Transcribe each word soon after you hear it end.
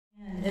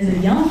As a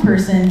young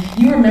person,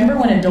 you remember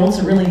when adults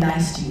are really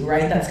nice to you,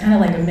 right? That's kind of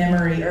like a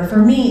memory, or for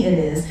me it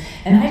is.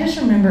 And I just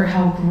remember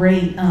how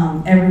great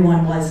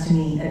everyone was to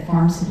me at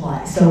Farm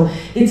Supply. So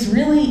it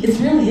really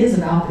is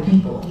about the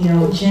people. You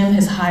know, Jim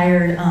has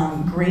hired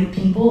great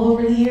people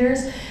over the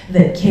years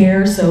that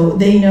care, so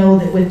they know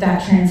that with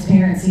that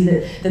transparency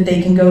that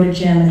they can go to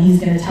Jim and he's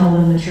going to tell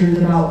them the truth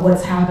about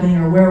what's happening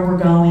or where we're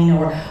going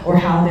or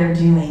how they're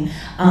doing.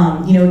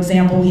 You know,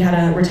 example, we had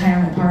a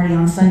retirement party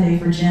on Sunday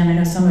for Jim. I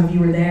know some of you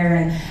were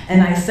there,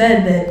 and I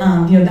said that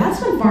you know,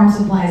 that's when Farm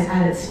Supply is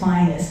at its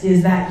finest,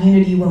 is that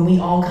unity when we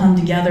all come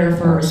together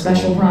for a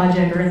special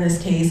project, or in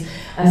this case,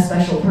 a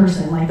special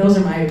person. Like, those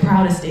are my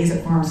proudest days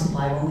at Farm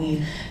Supply, when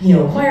we've, you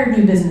know, acquired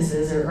new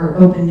businesses or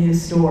opened new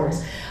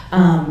stores.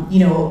 You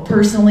know,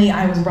 personally,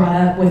 I was brought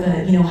up with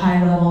a, you know,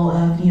 high level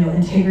of, you know,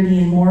 integrity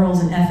and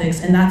morals and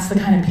ethics, and that's the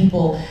kind of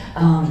people,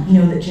 you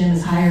know, that Jim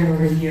has hired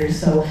over the years.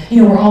 So,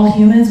 you know, we're all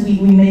humans, we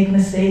make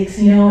mistakes,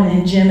 you know,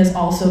 and Jim is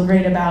also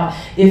great about,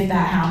 if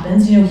that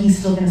happens, you know, he's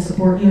still going to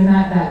support you in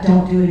that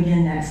don't do it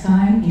again next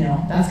time. You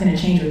know, that's going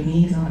to change with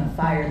me because I'm going to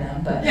fire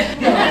them, but, you know,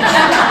 but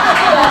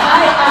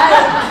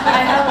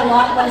I have a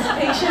lot less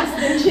patience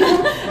than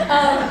Jim,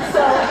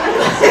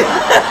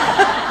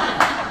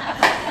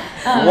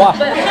 wow.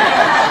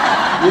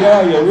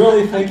 Yeah, you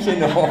really think you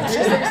know.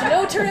 There's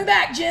no turning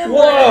back, Jim.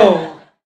 Whoa!